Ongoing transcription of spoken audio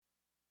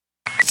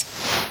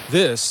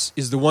This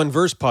is the One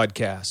Verse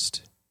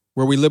Podcast,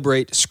 where we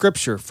liberate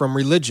Scripture from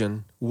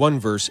religion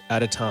one verse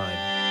at a time.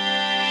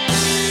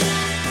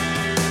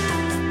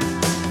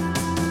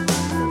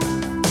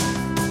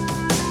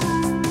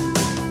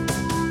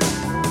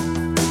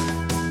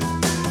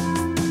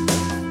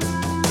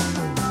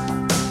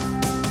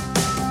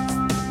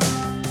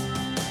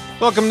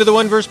 Welcome to the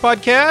One Verse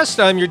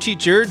Podcast. I'm your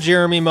teacher,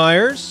 Jeremy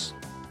Myers.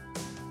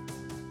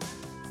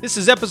 This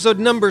is episode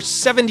number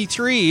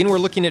 73, and we're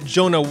looking at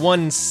Jonah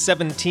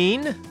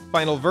 1:17,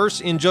 final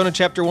verse in Jonah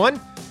chapter 1,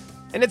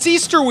 and it's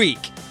Easter week.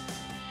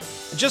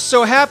 It just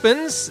so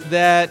happens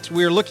that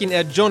we're looking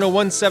at Jonah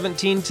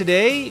 1:17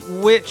 today,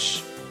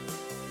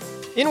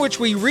 in which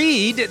we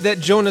read that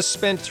Jonah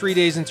spent 3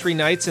 days and 3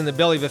 nights in the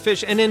belly of a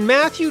fish, and in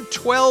Matthew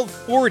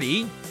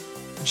 12:40,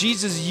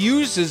 Jesus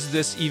uses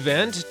this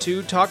event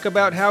to talk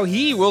about how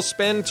he will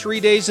spend 3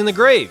 days in the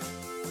grave.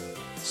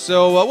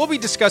 So we'll be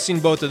discussing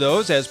both of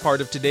those as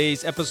part of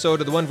today's episode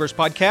of the One Verse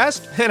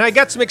Podcast. And I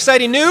got some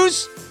exciting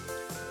news.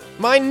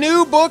 My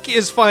new book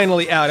is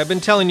finally out. I've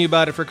been telling you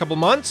about it for a couple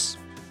months.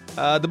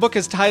 The book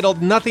is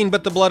titled Nothing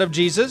But the Blood of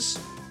Jesus.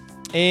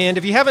 And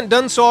if you haven't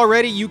done so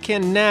already, you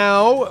can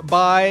now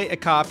buy a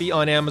copy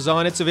on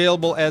Amazon. It's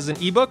available as an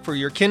ebook for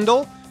your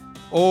Kindle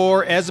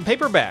or as a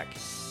paperback.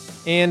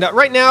 And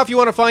right now, if you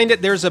want to find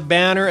it, there's a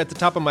banner at the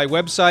top of my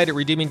website at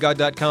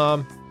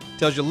redeeminggod.com.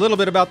 Tells you a little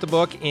bit about the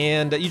book,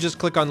 and you just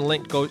click on the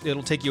link,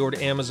 it'll take you over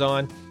to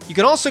Amazon. You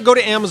can also go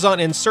to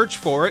Amazon and search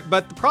for it,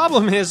 but the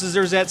problem is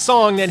there's that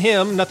song, that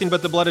hymn, Nothing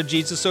But the Blood of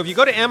Jesus. So if you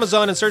go to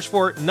Amazon and search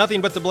for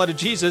Nothing But the Blood of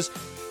Jesus,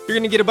 you're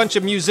going to get a bunch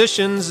of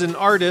musicians and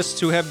artists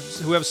who have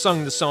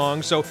sung the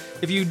song. So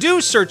if you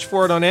do search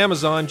for it on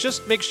Amazon,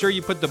 just make sure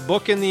you put the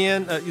book in the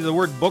end, the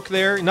word book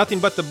there, Nothing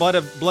But the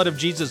Blood of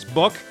Jesus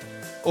book.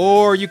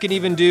 Or you can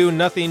even do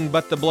Nothing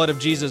But the Blood of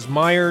Jesus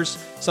Myers,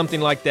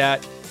 something like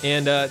that.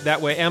 And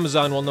that way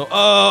Amazon will know,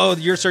 oh,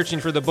 you're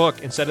searching for the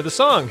book instead of the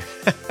song.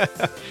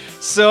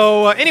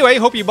 So anyway,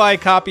 hope you buy a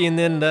copy and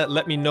then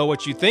let me know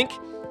what you think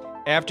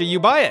after you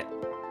buy it.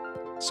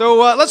 So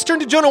let's turn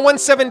to Jonah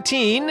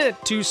 1:17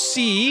 to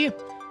see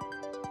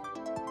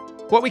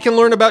what we can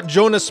learn about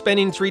Jonah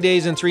spending 3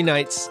 days and 3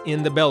 nights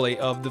in the belly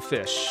of the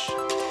fish.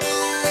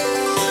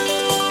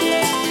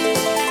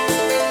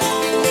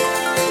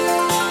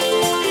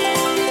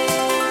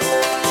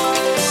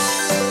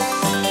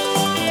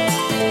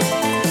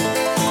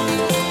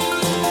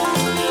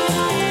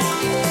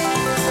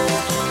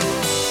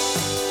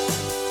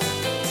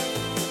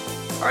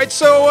 Alright,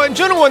 so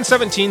Jonah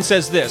 1:17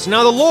 says this,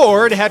 Now the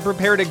Lord had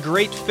prepared a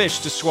great fish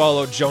to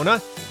swallow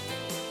Jonah,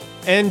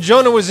 and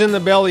Jonah was in the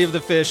belly of the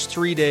fish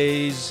 3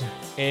 days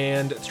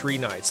and 3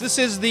 nights. This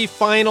is the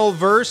final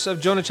verse of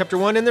Jonah chapter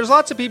 1, and there's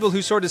lots of people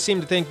who sort of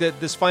seem to think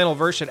that this final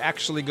verse should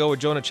actually go with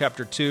Jonah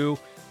chapter 2.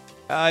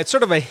 It's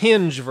sort of a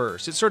hinge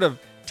verse. It sort of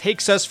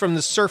takes us from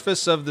the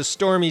surface of the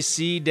stormy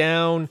sea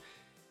down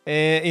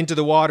into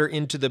the water,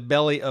 into the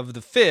belly of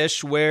the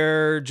fish,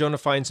 where Jonah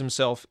finds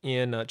himself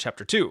in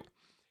chapter 2.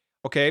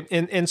 Okay,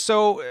 and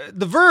so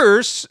the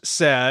verse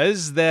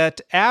says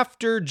that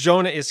after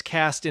Jonah is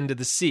cast into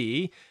the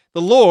sea, the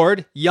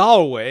Lord,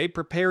 Yahweh,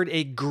 prepared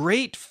a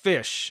great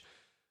fish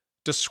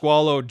to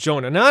swallow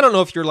Jonah. Now, I don't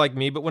know if you're like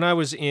me, but when I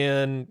was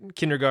in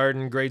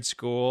kindergarten, grade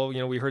school,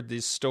 we heard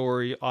this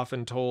story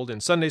often told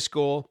in Sunday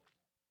school,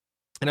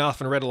 and I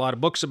often read a lot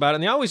of books about it,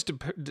 and they always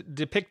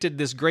depicted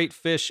this great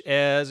fish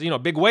as, a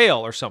big whale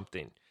or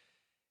something.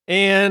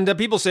 And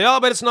people say, oh,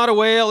 but it's not a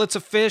whale, it's a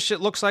fish.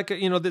 It looks like,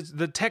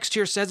 the text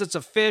here says it's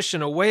a fish,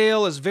 and a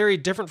whale is very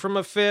different from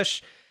a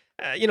fish.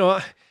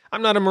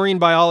 I'm not a marine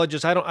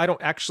biologist. I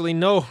don't actually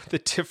know the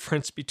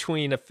difference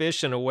between a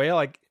fish and a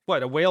whale.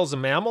 A whale's a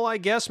mammal, I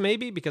guess,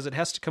 maybe, because it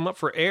has to come up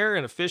for air,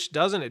 and a fish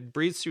doesn't. It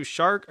breathes through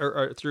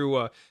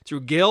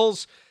through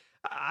gills.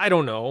 I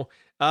don't know.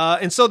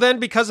 And so then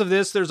because of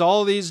this, there's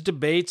all these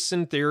debates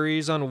and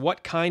theories on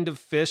what kind of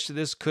fish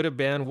this could have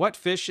been. What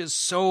fish is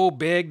so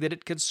big that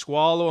it could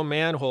swallow a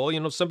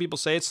manhole? Some people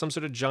say it's some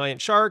sort of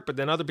giant shark, but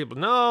then other people,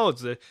 no,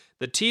 it's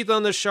the teeth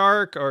on the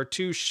shark are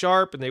too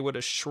sharp and they would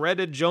have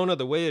shredded Jonah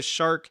the way a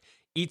shark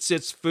eats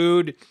its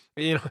food.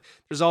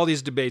 There's all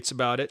these debates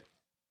about it.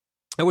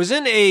 I was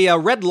in a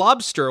Red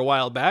Lobster a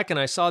while back and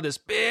I saw this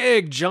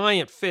big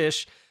giant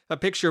fish, a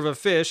picture of a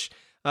fish,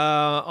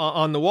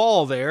 on the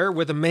wall there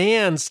with a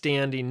man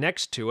standing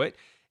next to it.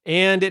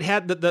 And it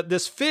had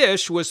this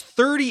fish was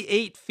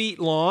 38 feet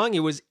long.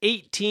 It was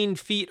 18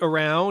 feet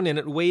around, and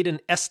it weighed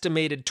an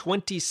estimated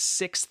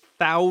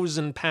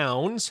 26,000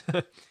 pounds.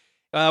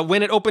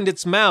 When it opened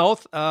its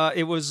mouth,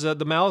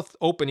 the mouth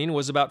opening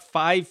was about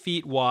 5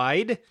 feet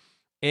wide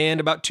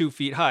and about 2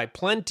 feet high.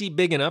 Plenty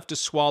big enough to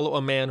swallow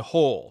a man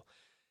whole.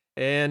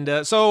 And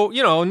so,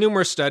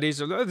 numerous studies.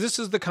 This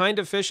is the kind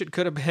of fish it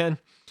could have been.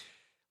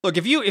 Look,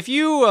 if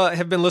you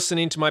have been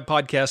listening to my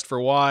podcast for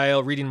a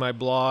while, reading my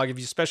blog,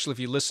 especially if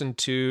you listen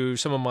to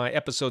some of my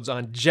episodes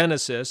on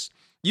Genesis,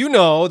 you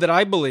know that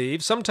I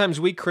believe sometimes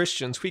we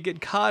Christians, we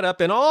get caught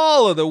up in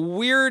all of the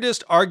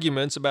weirdest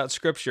arguments about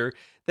Scripture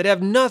that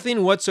have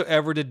nothing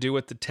whatsoever to do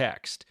with the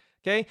text.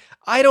 Okay,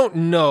 I don't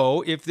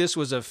know if this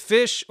was a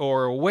fish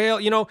or a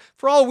whale.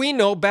 For all we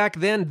know, back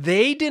then,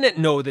 they didn't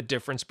know the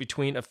difference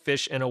between a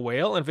fish and a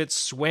whale. And if it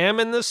swam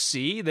in the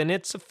sea, then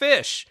it's a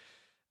fish.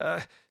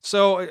 But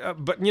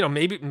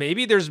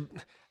maybe there's,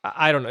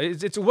 I don't know.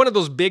 It's one of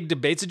those big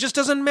debates. It just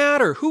doesn't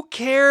matter. Who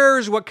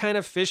cares what kind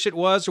of fish it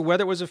was, or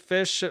whether it was a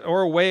fish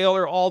or a whale,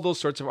 or all those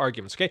sorts of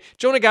arguments. Okay,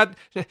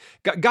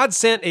 God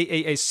sent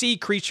a sea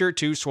creature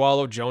to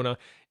swallow Jonah,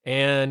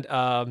 and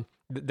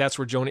that's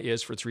where Jonah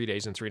is for 3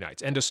 days and 3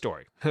 nights. End of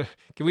story. Can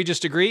we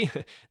just agree?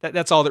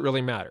 That's all that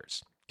really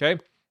matters.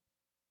 Okay.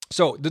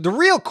 So the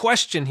real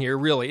question here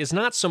really is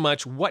not so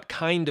much what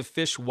kind of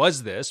fish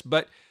was this,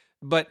 but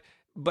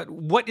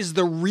what is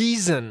the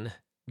reason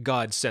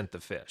God sent the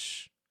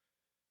fish?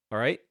 All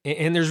right.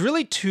 And there's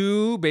really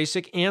two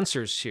basic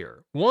answers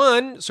here.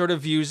 One sort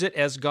of views it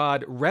as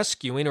God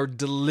rescuing or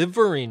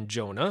delivering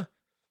Jonah,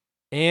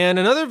 and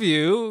another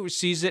view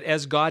sees it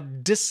as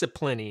God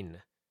disciplining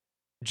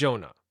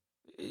Jonah.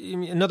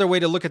 Another way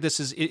to look at this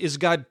is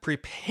God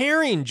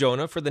preparing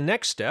Jonah for the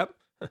next step,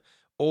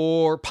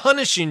 or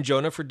punishing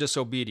Jonah for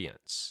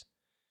disobedience?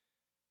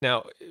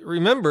 Now,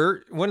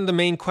 remember, one of the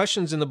main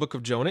questions in the book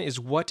of Jonah is,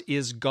 what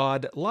is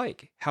God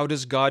like? How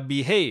does God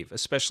behave,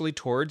 especially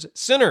towards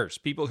sinners,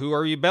 people who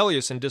are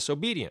rebellious and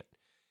disobedient?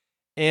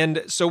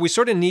 And so we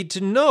sort of need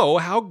to know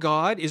how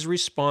God is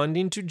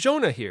responding to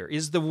Jonah here.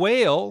 Is the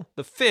whale,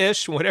 the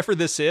fish, whatever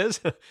this is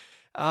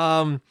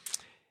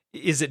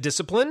it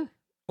discipline?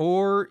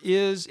 Or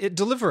is it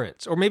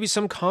deliverance? Or maybe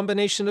some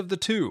combination of the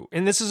two?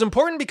 And this is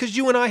important because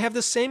you and I have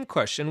the same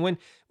question. When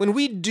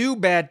we do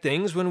bad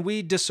things, when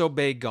we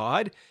disobey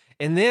God,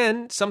 and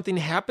then something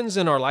happens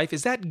in our life,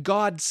 is that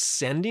God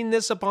sending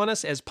this upon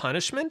us as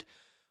punishment?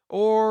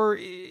 Or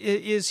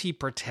is he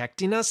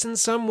protecting us in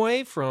some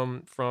way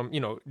from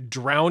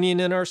drowning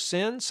in our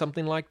sin,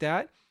 something like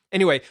that?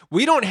 Anyway,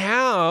 we don't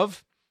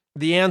have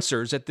the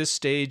answers at this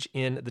stage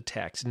in the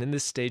text and in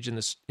this stage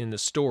in the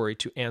story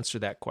to answer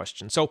that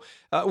question. So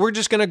we're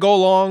just going to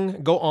go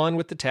on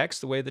with the text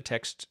the way the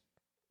text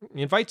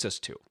invites us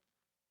to.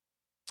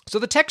 So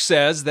the text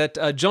says that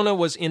Jonah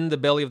was in the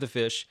belly of the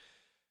fish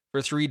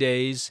for 3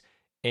 days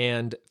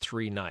and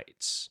 3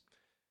 nights.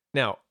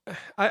 Now,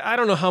 I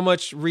don't know how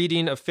much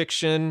reading of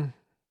fiction,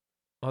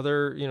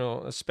 other,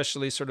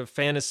 especially sort of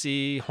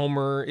fantasy,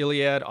 Homer,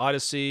 Iliad,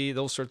 Odyssey,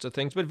 those sorts of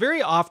things, but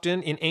very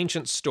often in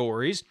ancient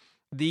stories,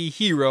 the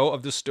hero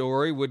of the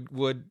story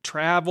would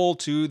travel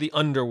to the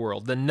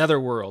underworld, the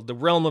netherworld, the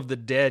realm of the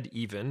dead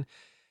even.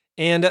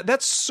 And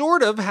that's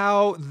sort of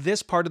how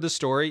this part of the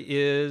story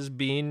is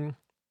being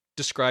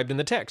described in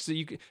the text. So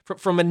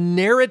from a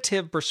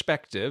narrative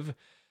perspective,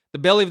 the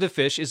belly of the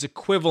fish is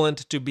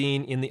equivalent to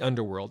being in the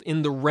underworld,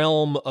 in the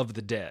realm of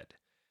the dead.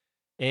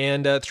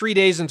 And 3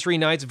 days and 3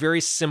 nights,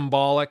 very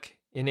symbolic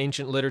in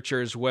ancient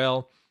literature as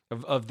well,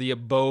 of the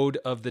abode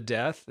of the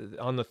death,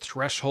 on the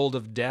threshold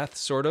of death,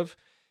 sort of.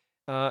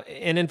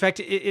 And in fact,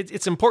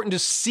 it's important to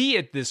see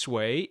it this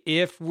way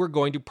if we're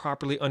going to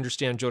properly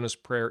understand Jonah's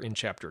prayer in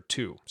chapter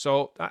 2.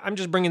 So I'm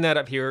just bringing that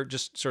up here,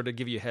 just sort of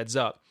give you a heads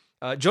up.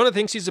 Jonah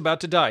thinks he's about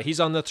to die. He's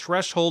on the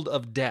threshold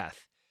of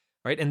death,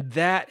 right? And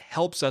that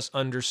helps us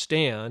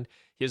understand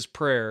his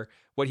prayer,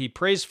 what he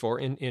prays for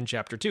in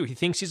chapter 2. He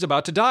thinks he's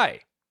about to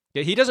die.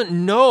 He doesn't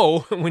know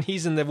when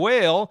he's in the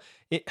whale.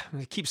 I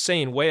keep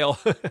saying whale,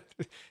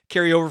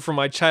 carry over from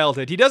my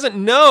childhood. He doesn't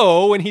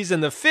know when he's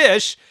in the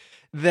fish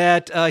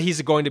that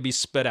he's going to be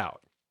spit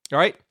out. All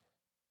right?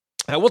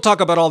 We'll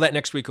talk about all that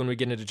next week when we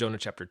get into Jonah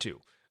chapter 2.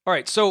 All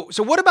right, so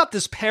what about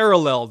this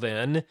parallel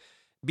then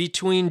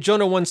between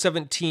Jonah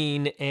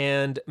 1:17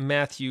 and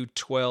Matthew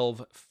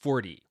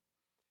 12:40?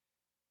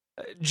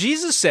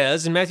 Jesus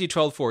says in Matthew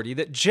 12:40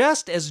 that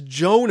just as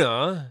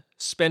Jonah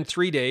spent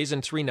 3 days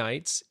and 3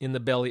 nights in the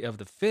belly of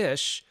the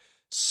fish,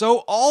 so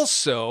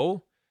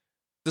also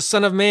the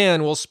Son of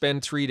Man will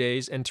spend 3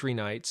 days and 3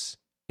 nights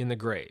in the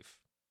grave.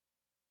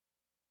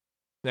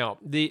 Now,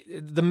 the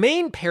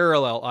main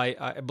parallel,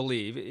 I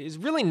believe, is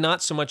really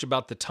not so much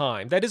about the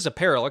time. That is a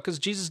parallel because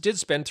Jesus did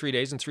spend 3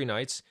 days and 3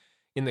 nights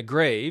in the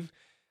grave.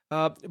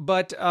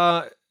 But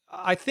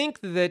I think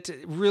that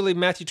really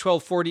Matthew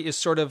 12:40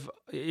 is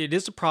it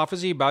is a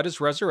prophecy about his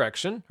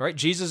resurrection, right?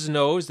 Jesus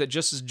knows that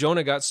just as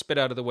Jonah got spit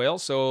out of the whale,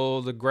 so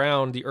the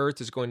ground, the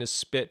earth is going to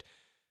spit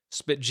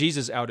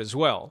Jesus out as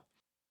well.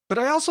 But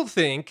I also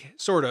think,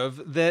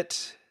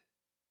 that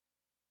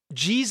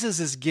Jesus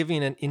is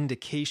giving an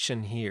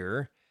indication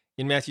here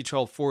in Matthew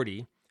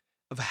 12:40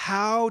 of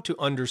how to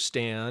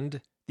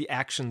understand the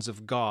actions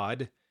of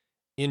God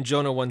in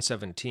Jonah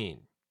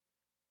 1:17.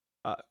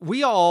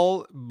 We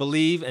all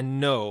believe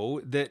and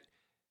know that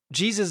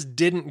Jesus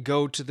didn't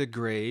go to the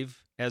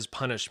grave as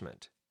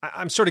punishment.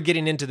 I'm sort of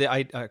getting into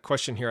the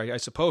question here, I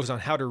suppose, on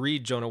how to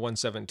read Jonah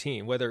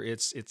 1:17, whether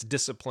it's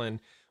discipline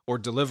or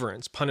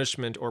deliverance,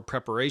 punishment or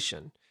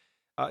preparation.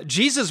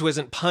 Jesus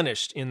wasn't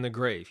punished in the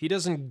grave. He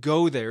doesn't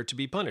go there to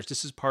be punished.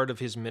 This is part of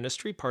his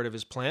ministry, part of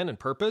his plan and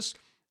purpose.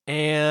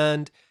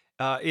 And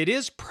it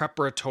is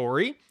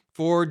preparatory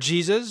for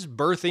Jesus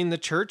birthing the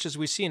church, as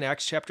we see in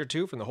Acts chapter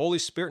 2, from the Holy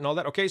Spirit and all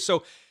that. Okay,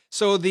 so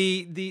So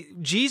the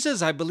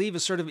Jesus, I believe,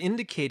 is sort of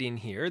indicating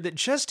here that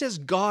just as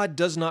God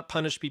does not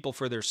punish people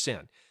for their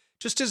sin,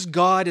 just as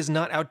God is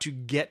not out to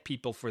get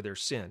people for their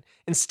sin,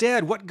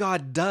 instead, what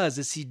God does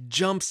is he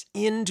jumps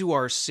into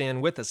our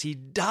sin with us. He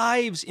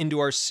dives into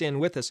our sin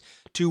with us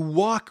to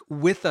walk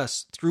with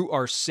us through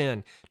our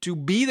sin, to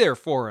be there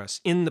for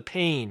us in the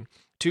pain,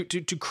 to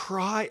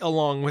cry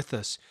along with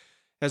us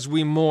as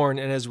we mourn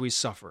and as we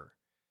suffer.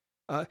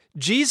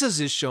 Jesus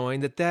is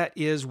showing that that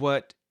is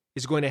what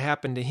is going to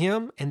happen to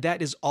him, and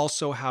that is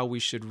also how we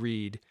should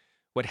read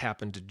what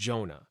happened to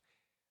Jonah.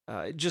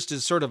 Just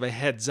as sort of a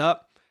heads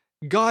up,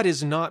 God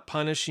is not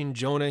punishing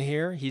Jonah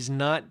here. He's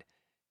not,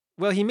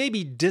 well, he may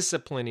be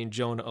disciplining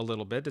Jonah a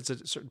little bit.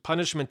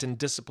 Punishment and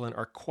discipline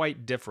are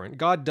quite different.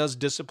 God does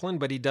discipline,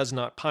 but he does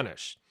not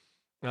punish.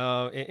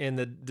 And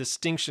the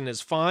distinction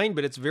is fine,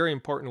 but it's a very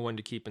important one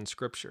to keep in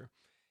Scripture.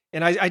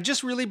 And I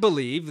just really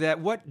believe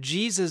that what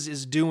Jesus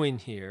is doing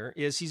here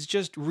is he's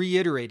just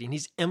reiterating,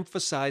 he's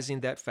emphasizing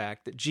that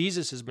fact that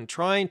Jesus has been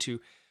trying to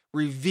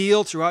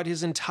reveal throughout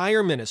his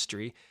entire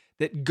ministry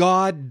that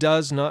God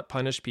does not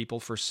punish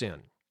people for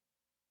sin.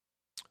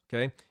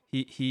 Okay?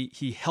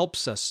 He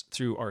helps us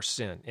through our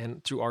sin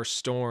and through our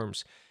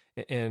storms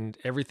and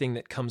everything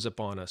that comes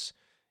upon us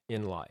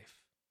in life.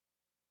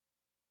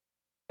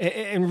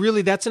 And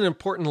really, that's an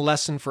important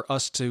lesson for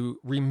us to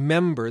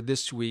remember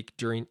this week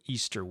during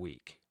Easter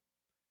week.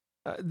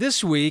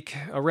 This week,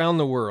 around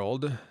the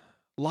world,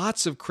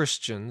 lots of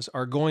Christians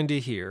are going to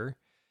hear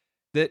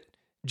that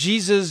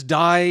Jesus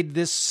died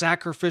this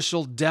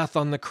sacrificial death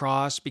on the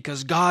cross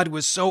because God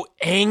was so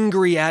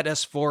angry at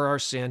us for our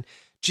sin.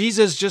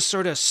 Jesus just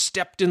sort of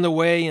stepped in the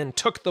way and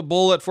took the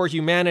bullet for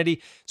humanity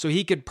so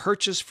he could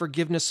purchase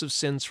forgiveness of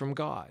sins from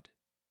God.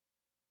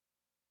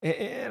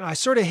 And I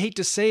sort of hate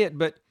to say it,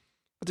 but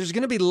there's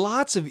going to be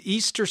lots of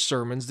Easter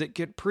sermons that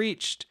get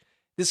preached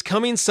this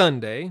coming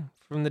Sunday,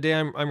 from the day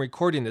I'm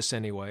recording this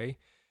anyway,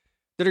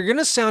 that are going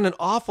to sound an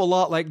awful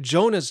lot like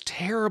Jonah's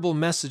terrible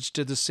message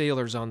to the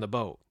sailors on the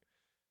boat.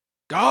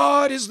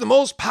 God is the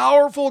most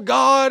powerful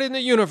God in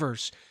the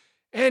universe,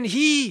 and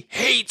he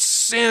hates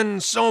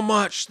sin so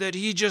much that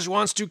he just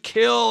wants to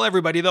kill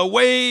everybody. The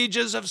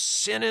wages of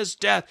sin is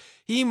death.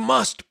 He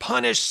must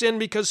punish sin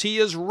because he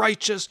is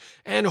righteous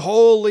and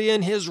holy,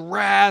 and his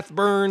wrath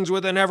burns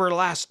with an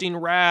everlasting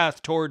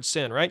wrath towards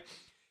sin, right?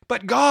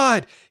 But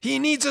God, he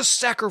needs a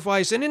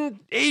sacrifice, and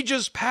in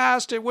ages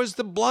past it was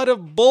the blood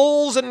of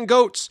bulls and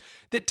goats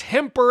that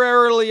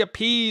temporarily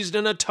appeased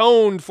and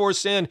atoned for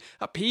sin,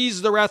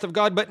 appeased the wrath of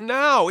God. But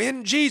now,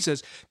 in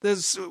Jesus,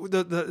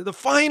 the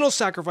final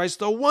sacrifice,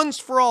 the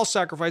once-for-all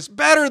sacrifice,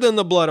 better than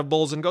the blood of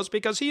bulls and goats,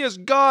 because he is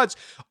God's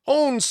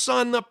own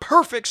Son, the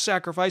perfect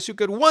sacrifice, who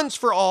could once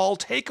for all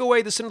take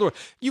away the sin of the world.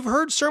 You've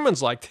heard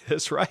sermons like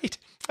this, right?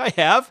 I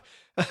have.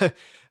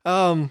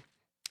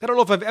 I don't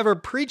know if I've ever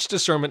preached a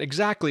sermon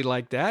exactly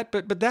like that,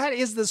 but that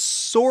is the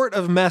sort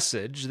of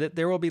message that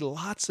there will be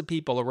lots of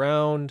people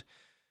around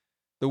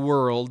the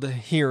world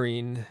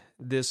hearing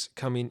this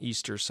coming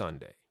Easter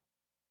Sunday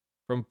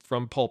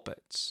from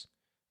pulpits.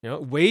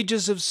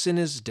 Wages of sin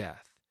is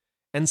death.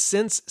 And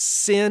since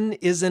sin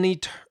is an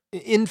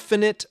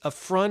infinite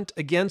affront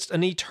against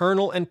an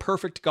eternal and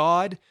perfect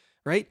God,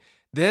 right?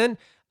 Then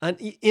an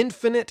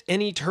infinite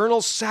and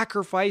eternal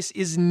sacrifice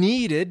is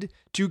needed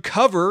to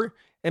cover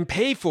and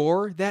pay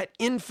for that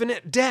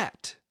infinite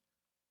debt.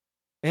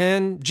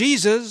 And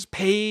Jesus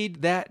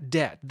paid that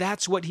debt.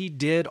 That's what he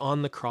did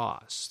on the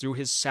cross through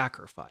his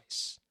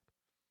sacrifice.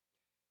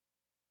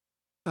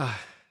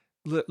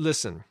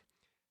 Listen,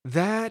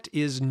 that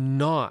is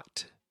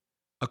not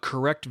a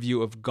correct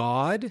view of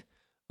God,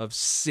 of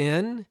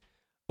sin,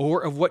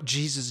 or of what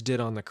Jesus did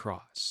on the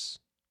cross.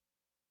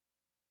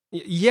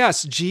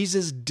 Yes,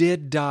 Jesus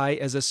did die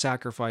as a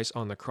sacrifice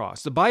on the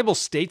cross. The Bible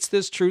states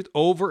this truth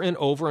over and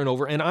over and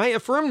over, and I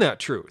affirm that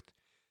truth.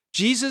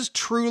 Jesus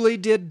truly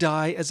did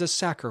die as a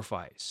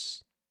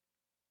sacrifice.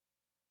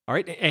 All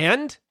right,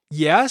 and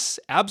yes,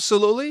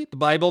 absolutely, the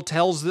Bible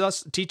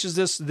teaches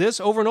us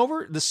this over and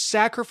over. The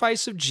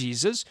sacrifice of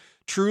Jesus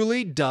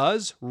truly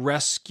does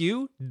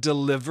rescue,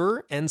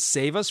 deliver, and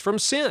save us from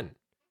sin.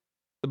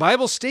 The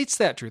Bible states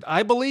that truth.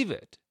 I believe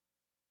it.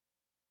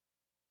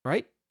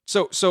 Right?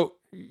 So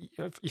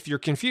if you're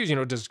confused,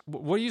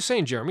 what are you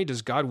saying, Jeremy?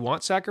 Does God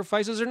want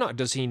sacrifices or not?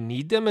 Does he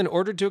need them in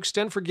order to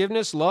extend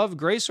forgiveness, love,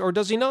 grace, or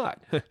does he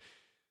not?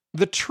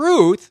 The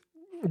truth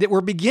that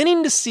we're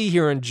beginning to see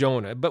here in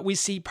Jonah, but we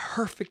see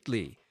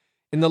perfectly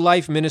in the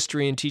life,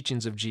 ministry, and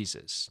teachings of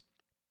Jesus.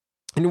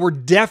 And we're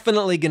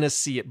definitely going to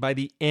see it by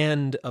the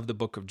end of the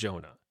book of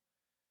Jonah,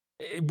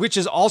 which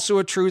is also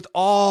a truth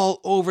all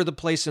over the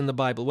place in the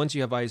Bible, once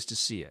you have eyes to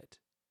see it,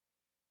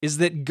 is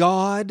that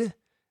God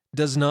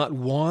does not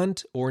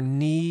want or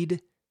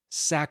need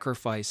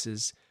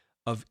sacrifices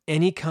of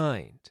any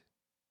kind.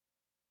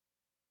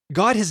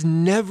 God has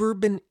never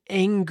been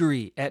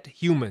angry at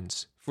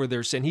humans for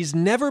their sin. He's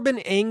never been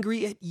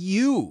angry at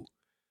you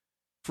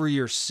for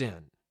your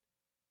sin.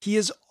 He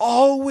has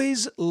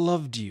always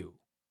loved you,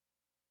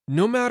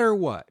 no matter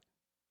what.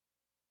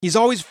 He's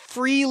always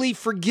freely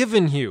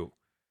forgiven you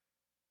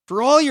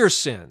for all your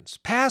sins,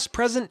 past,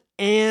 present,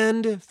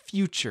 and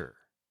future.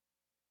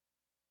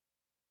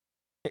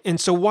 And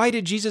so why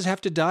did Jesus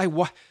have to die?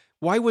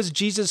 Why was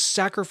Jesus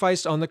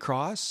sacrificed on the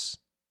cross?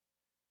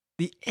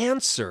 The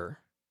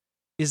answer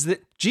is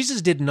that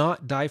Jesus did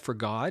not die for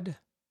God.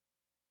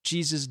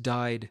 Jesus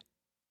died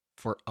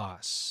for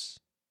us.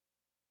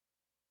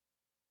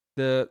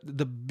 The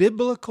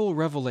biblical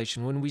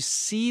revelation, when we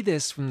see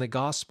this from the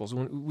Gospels,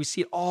 when we see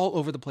it all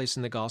over the place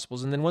in the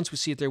Gospels, and then once we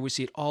see it there, we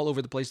see it all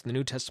over the place in the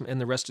New Testament and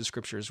the rest of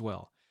Scripture as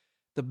well.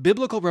 The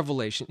biblical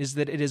revelation is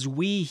that it is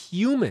we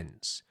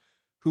humans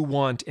who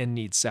want and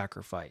need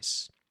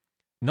sacrifice,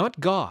 not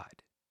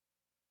God.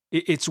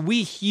 It's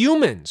we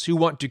humans who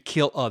want to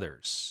kill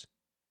others.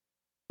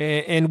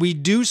 And we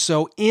do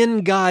so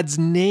in God's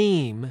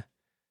name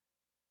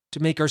to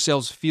make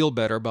ourselves feel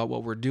better about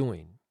what we're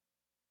doing.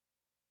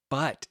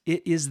 But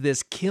it is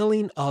this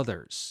killing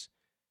others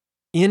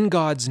in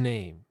God's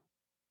name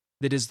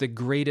that is the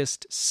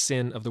greatest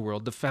sin of the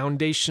world, the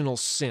foundational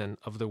sin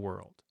of the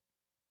world.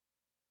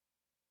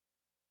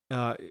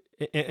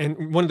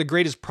 And one of the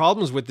greatest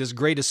problems with this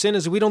greatest sin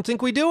is we don't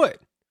think we do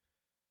it.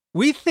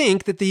 We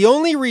think that the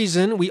only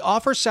reason we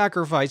offer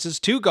sacrifices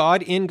to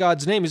God in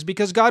God's name is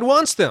because God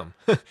wants them.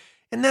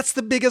 And that's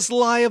the biggest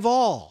lie of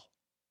all.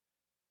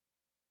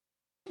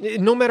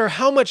 No matter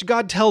how much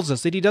God tells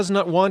us that he does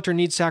not want or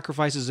need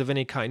sacrifices of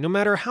any kind, no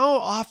matter how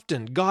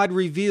often God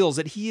reveals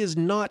that he is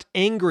not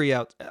angry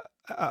at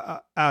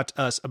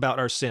us about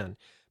our sin,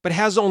 but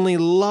has only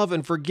love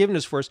and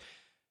forgiveness for us,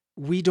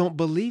 we don't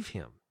believe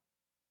him.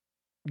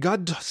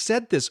 God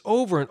said this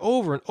over and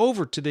over and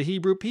over to the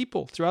Hebrew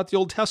people throughout the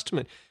Old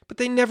Testament, but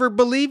they never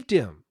believed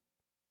him.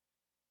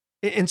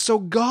 And so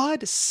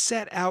God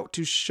set out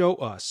to show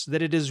us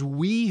that it is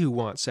we who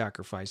want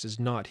sacrifices,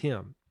 not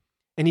him.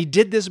 And he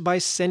did this by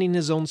sending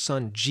his own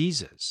son,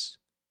 Jesus,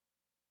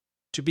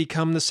 to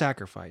become the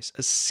sacrifice,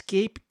 a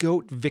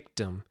scapegoat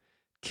victim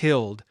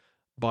killed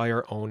by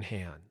our own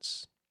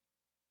hands.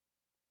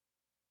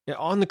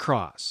 On the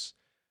cross,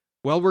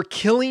 while we're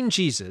killing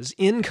Jesus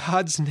in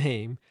God's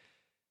name,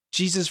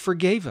 Jesus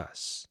forgave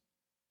us,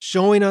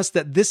 showing us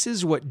that this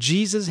is what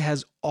Jesus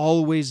has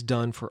always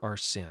done for our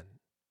sin.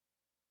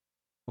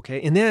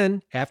 Okay, and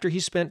then after he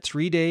spent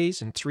 3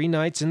 days and 3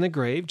 nights in the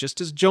grave,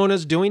 just as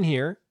Jonah's doing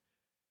here,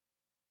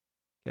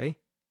 okay,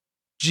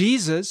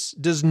 Jesus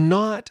does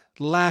not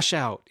lash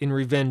out in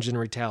revenge and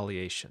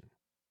retaliation.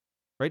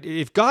 Right?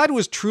 If God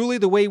was truly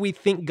the way we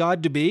think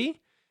God to be,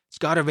 it's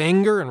God of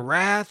anger and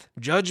wrath,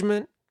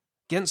 judgment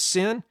against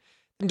sin,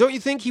 then don't you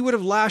think he would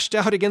have lashed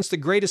out against the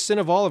greatest sin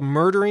of all, of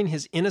murdering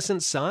his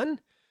innocent son?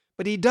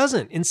 But he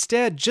doesn't.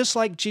 Instead, just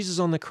like Jesus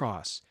on the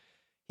cross,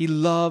 he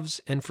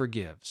loves and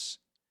forgives.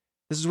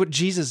 This is what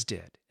Jesus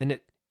did. And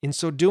in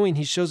so doing,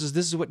 he shows us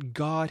this is what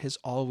God has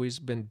always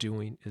been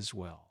doing as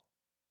well.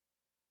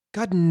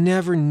 God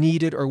never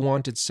needed or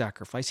wanted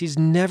sacrifice. He's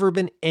never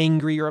been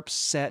angry or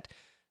upset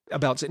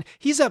about sin.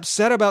 He's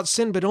upset about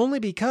sin, but only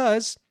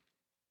because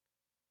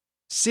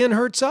sin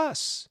hurts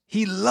us.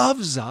 He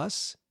loves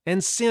us,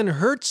 and sin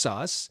hurts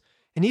us,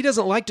 and he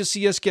doesn't like to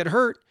see us get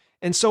hurt.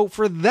 And so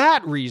for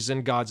that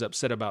reason, God's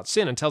upset about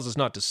sin and tells us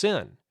not to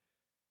sin.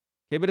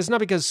 Okay, but it's not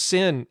because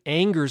sin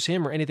angers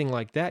him or anything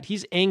like that.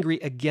 He's angry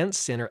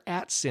against sin or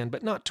at sin,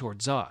 but not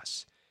towards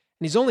us.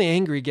 And he's only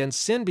angry against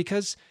sin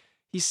because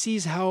he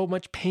sees how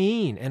much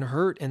pain and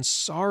hurt and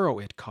sorrow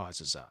it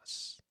causes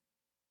us.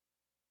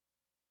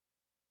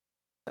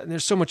 And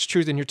there's so much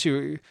truth in here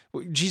too.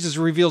 Jesus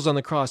reveals on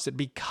the cross that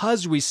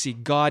because we see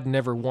God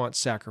never wants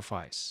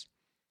sacrifice,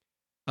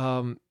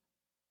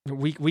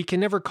 we can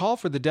never call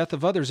for the death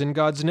of others in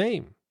God's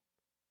name.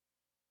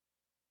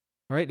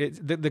 Right?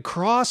 The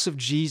cross of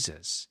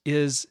Jesus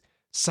is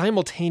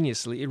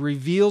simultaneously, it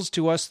reveals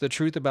to us the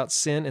truth about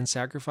sin and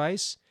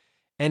sacrifice,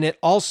 and it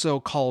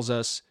also calls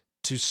us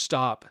to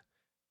stop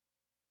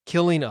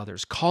killing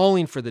others,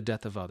 calling for the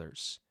death of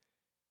others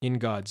in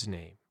God's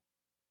name.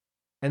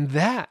 And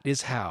that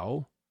is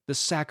how the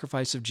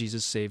sacrifice of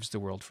Jesus saves the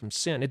world from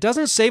sin. It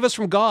doesn't save us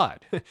from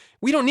God.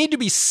 We don't need to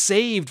be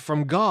saved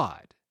from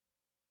God.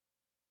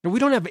 We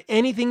don't have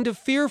anything to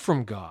fear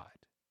from God.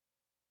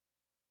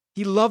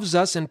 He loves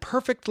us in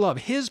perfect love.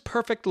 His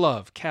perfect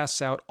love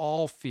casts out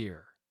all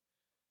fear.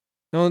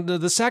 Now,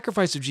 the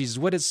sacrifice of Jesus,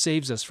 what it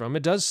saves us from,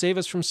 it does save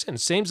us from sin.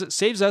 It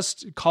saves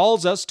us,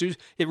 calls us to,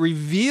 it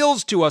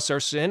reveals to us our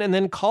sin and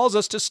then calls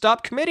us to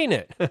stop committing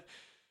it.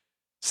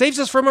 Saves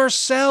us from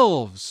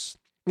ourselves.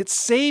 It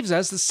saves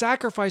us, the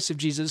sacrifice of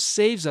Jesus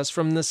saves us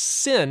from the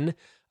sin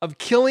of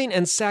killing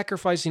and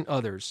sacrificing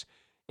others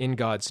in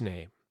God's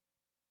name.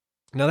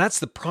 Now, that's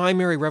the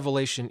primary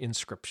revelation in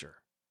Scripture.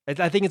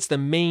 I think it's the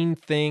main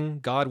thing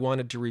God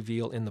wanted to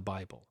reveal in the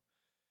Bible.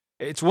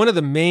 It's one of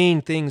the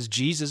main things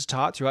Jesus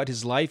taught throughout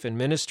his life and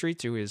ministry,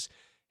 through his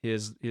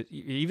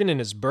even in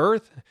his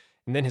birth,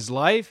 and then his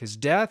life, his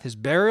death, his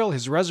burial,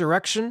 his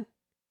resurrection.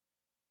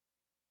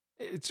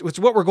 It's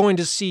what we're going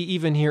to see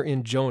even here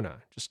in Jonah,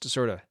 just to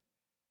sort of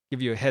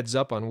give you a heads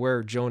up on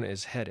where Jonah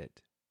is headed.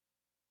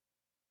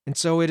 And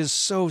so it is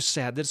so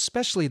sad that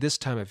especially this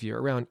time of year,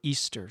 around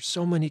Easter,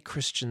 so many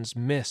Christians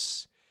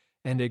miss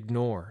and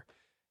ignore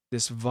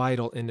this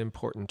vital and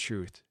important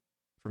truth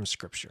from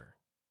Scripture.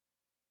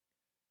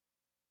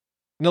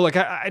 Now, look,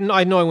 I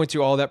know I went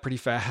through all that pretty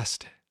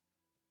fast.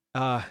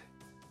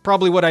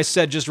 Probably what I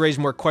said just raised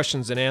more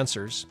questions than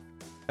answers.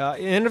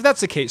 And if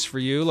that's the case for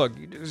you, look,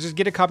 just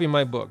get a copy of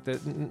my book,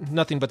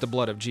 Nothing But the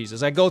Blood of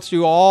Jesus. I go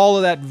through all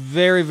of that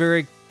very,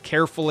 very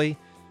carefully.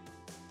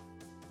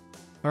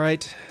 All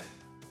right.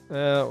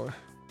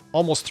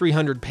 Almost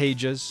 300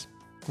 pages,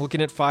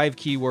 looking at 5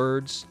 key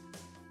words: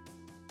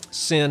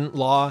 sin,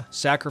 law,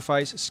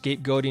 sacrifice,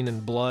 scapegoating,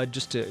 and blood,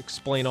 just to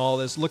explain all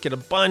this. Look at a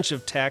bunch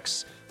of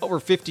texts, over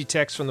 50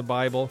 texts from the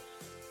Bible,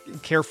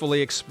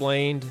 carefully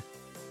explained.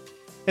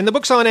 And the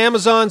book's on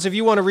Amazon, so if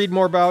you want to read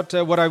more about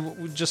what I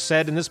just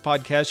said in this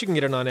podcast, you can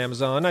get it on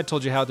Amazon. I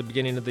told you how at the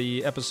beginning of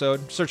the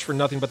episode. Search for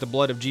Nothing But the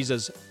Blood of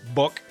Jesus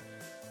book,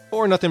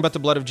 or Nothing But the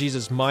Blood of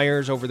Jesus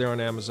Myers over there on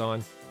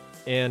Amazon.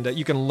 And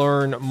you can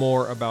learn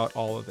more about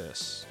all of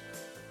this.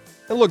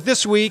 And look,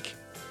 this week,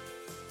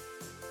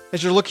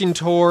 as you're looking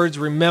towards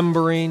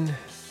remembering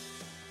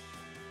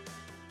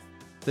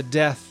the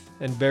death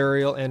and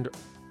burial and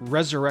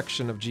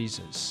resurrection of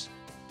Jesus,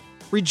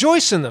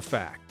 rejoice in the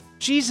fact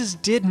Jesus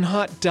did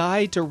not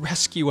die to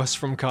rescue us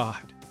from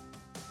God.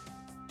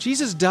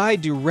 Jesus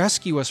died to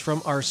rescue us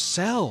from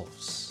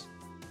ourselves.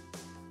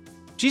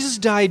 Jesus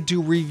died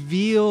to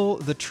reveal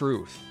the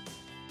truth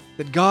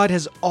that God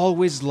has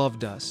always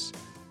loved us,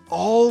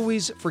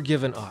 always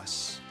forgiven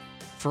us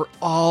for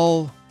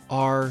all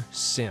our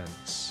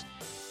sins.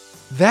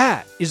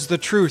 That is the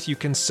truth you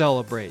can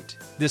celebrate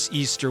this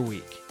Easter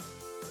week.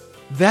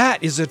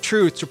 That is a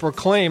truth to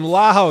proclaim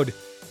loud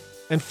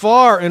and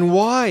far and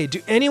wide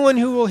to anyone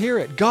who will hear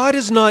it. God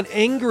is not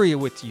angry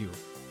with you.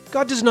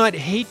 God does not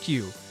hate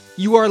you.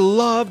 You are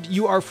loved,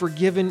 you are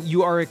forgiven,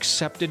 you are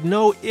accepted.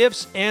 No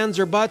ifs, ands,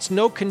 or buts,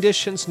 no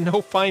conditions,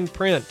 no fine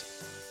print.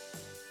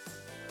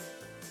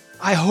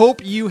 I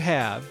hope you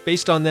have,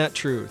 based on that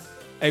truth,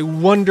 a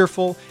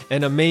wonderful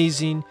and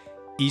amazing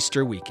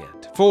Easter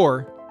weekend.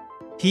 For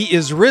He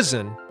is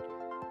risen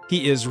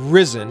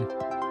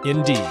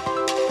indeed.